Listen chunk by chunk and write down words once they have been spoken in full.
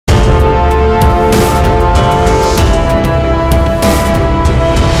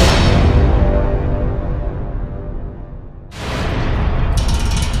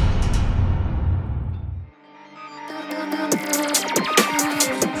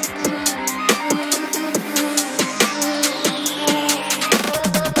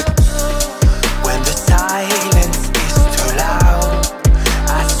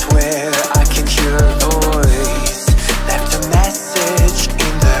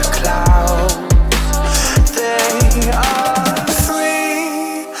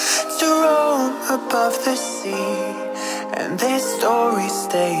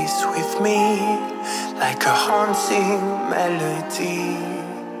me like a haunting melody.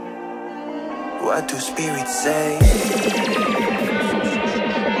 What do spirits say?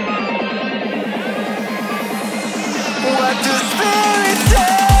 What do spirits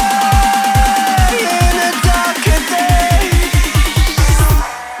say in a darker day?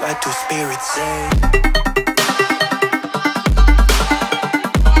 What do spirits say?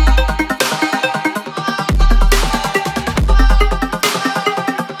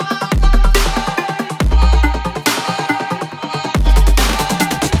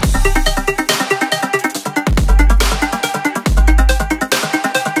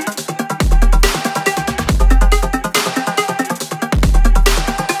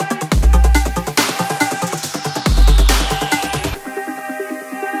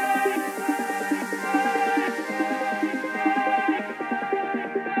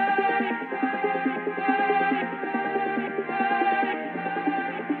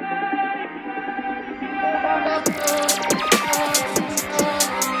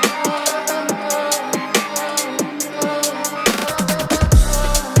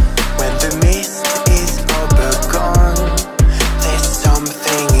 When the mist is over gone, there's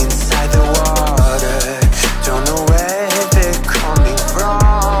something inside the water. Don't know where they're coming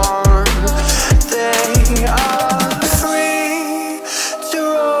from. They are free to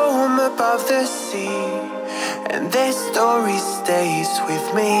roam above the sea, and their story stays with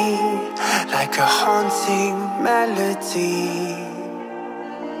me like a haunting melody.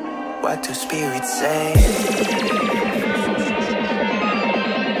 What do spirits say?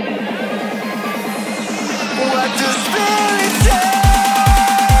 What do spirits say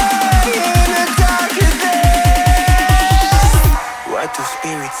in a darker day? What do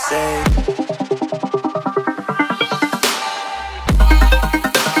spirits say?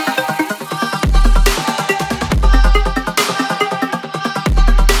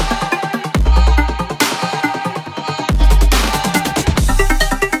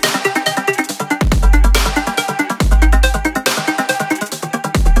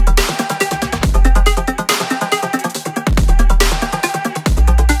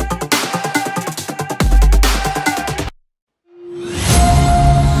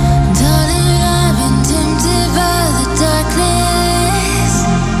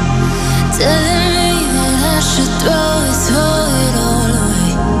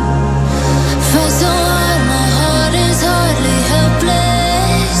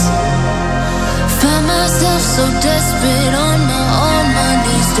 So desperate on my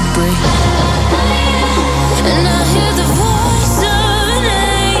knees to break. And I hear the voice of an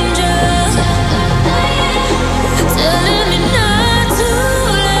angel telling me not to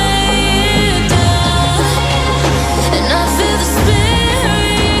lay down. And I feel the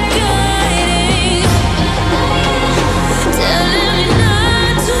spirit guiding, telling me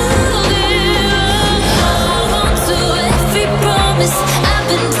not to give up. Hold on to every promise I've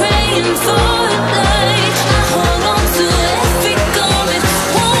been praying for.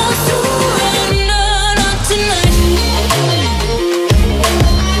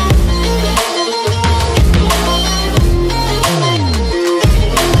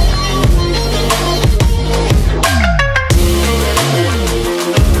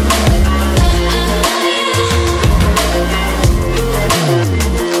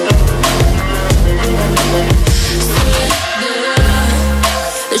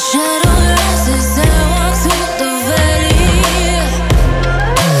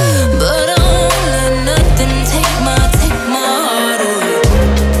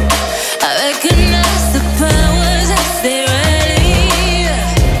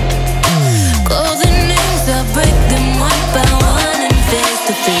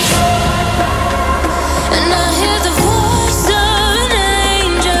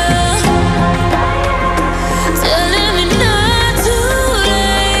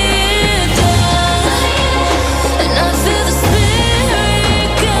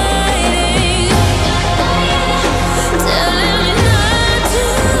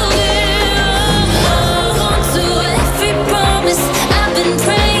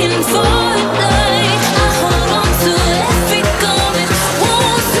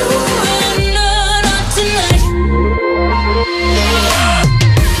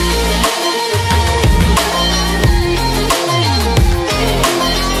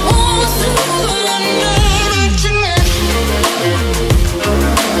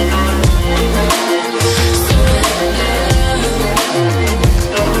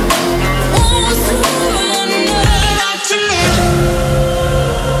 tonight.